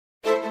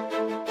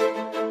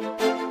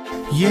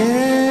Yeah.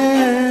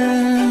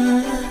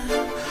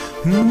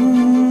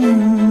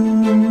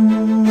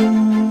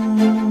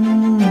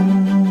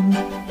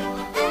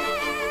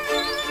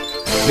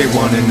 They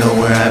wanna know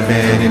where I've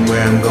been and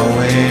where I'm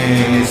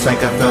going. It's like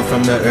I fell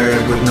from the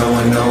earth with no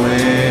one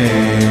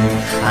knowing.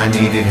 I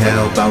needed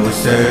help, I was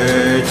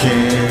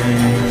searching.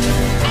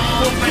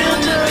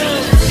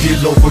 Dear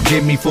Lord,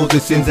 forgive me for the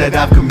sins that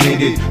I've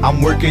committed.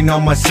 I'm working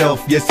on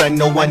myself, yes I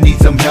know I need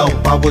some help.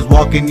 I was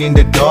walking in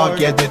the dark,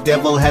 yeah the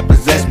devil had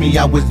possessed me.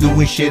 I was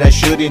doing shit I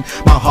shouldn't,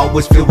 my heart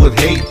was filled with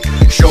hate.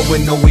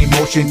 Showing no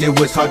emotion, it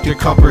was hard to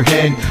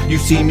comprehend. You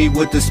see me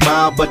with a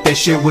smile, but that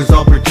shit was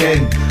all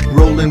pretend.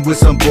 Rolling with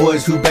some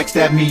boys who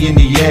backstabbed me in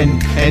the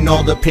end. And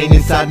all the pain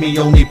inside me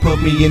only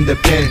put me in the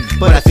pen.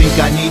 But I think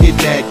I needed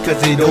that,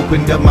 cause it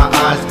opened up my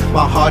eyes.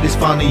 My heart is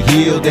finally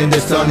healed and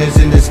the sun is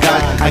in the sky.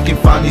 I can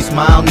finally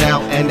smile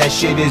now, and that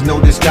shit is no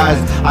disguise.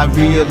 I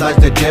realize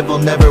the devil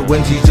never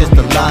wins, he's just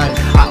a lie.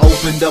 I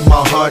opened up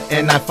my heart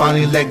and I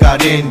finally let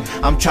God in.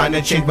 I'm trying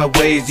to change my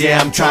ways, yeah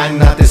I'm trying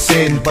not to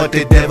sin. But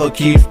the devil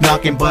keeps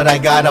knocking, but I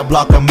gotta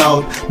block him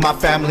out. My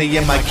family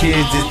and my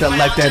kids is the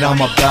life that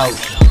I'm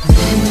about.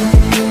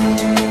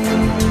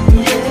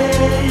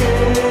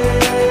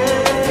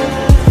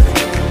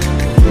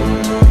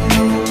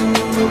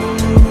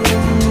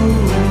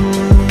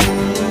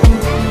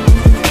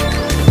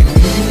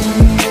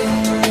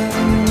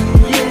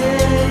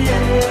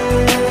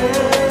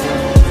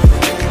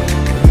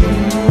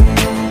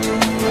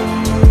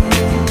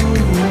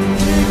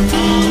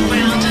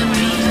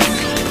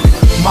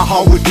 My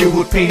heart would deal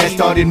with pain, I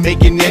started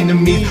making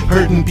enemies,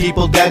 hurting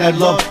people that I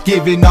love,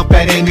 giving up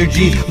that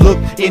energy. Look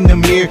in the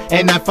mirror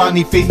and I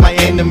finally faced my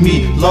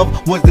enemy. Love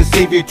was the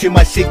savior to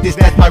my sickness,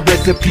 that's my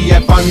recipe.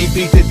 I finally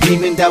beat the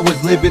demon that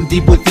was living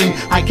deep within.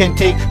 I can't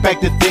take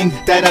back the things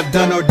that I've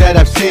done or that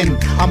I've sinned.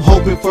 I'm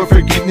hoping for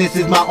forgiveness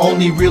is my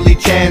only really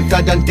chance.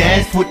 I done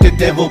danced with the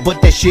devil,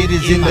 but that shit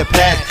is in the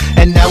past.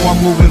 And now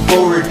I'm moving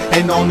forward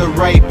and on the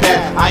right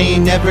path. I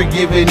ain't never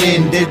giving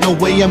in, there's no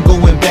way I'm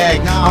going back.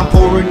 I'm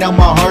pouring out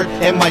my heart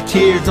and my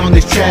tears on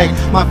this track.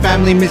 My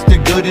family,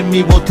 Mr. Good in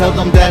me, will tell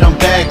them that I'm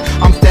back.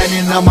 I'm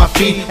standing on my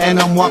feet and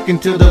I'm walking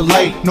to the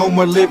light. No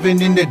more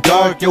living in the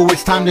dark, yo,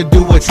 it's time to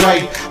do what's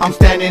right. I'm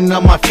standing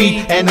on my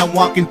feet and I'm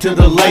walking to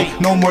the light.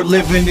 No more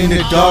living in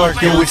the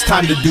dark, yo, it's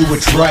time to do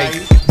what's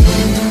right.